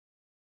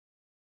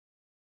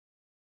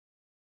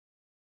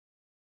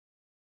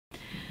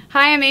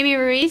Hi, I'm Aimee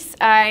Ruiz.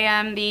 I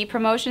am the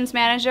promotions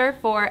manager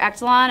for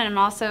Ektelon, and I'm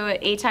also an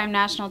 8-time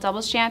national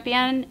doubles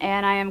champion,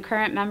 and I am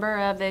current member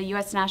of the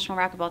U.S. national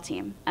racquetball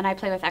team, and I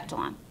play with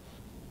Ektelon.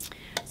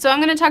 So I'm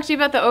going to talk to you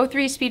about the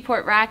 03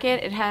 Speedport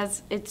racket.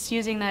 It's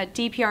using the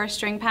DPR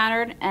string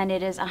pattern, and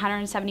it is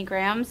 170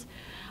 grams.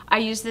 I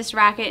used this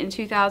racket in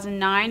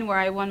 2009 where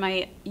I won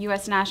my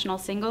U.S. national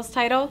singles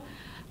title,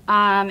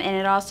 and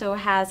it also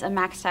has a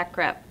max stack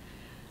grip.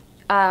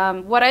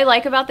 What I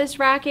like about this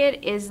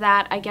racket is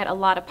that I get a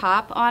lot of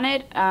pop on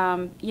it.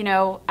 You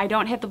know, I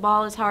don't hit the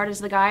ball as hard as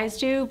the guys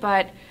do,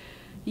 but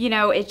you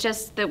know, it's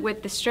just that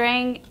with the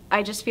string,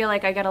 I just feel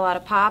like I get a lot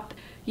of pop.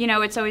 You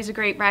know, it's always a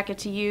great racket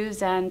to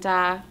use, and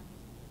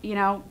you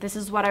know, this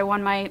is what I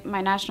won my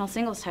national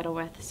singles title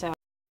with. So.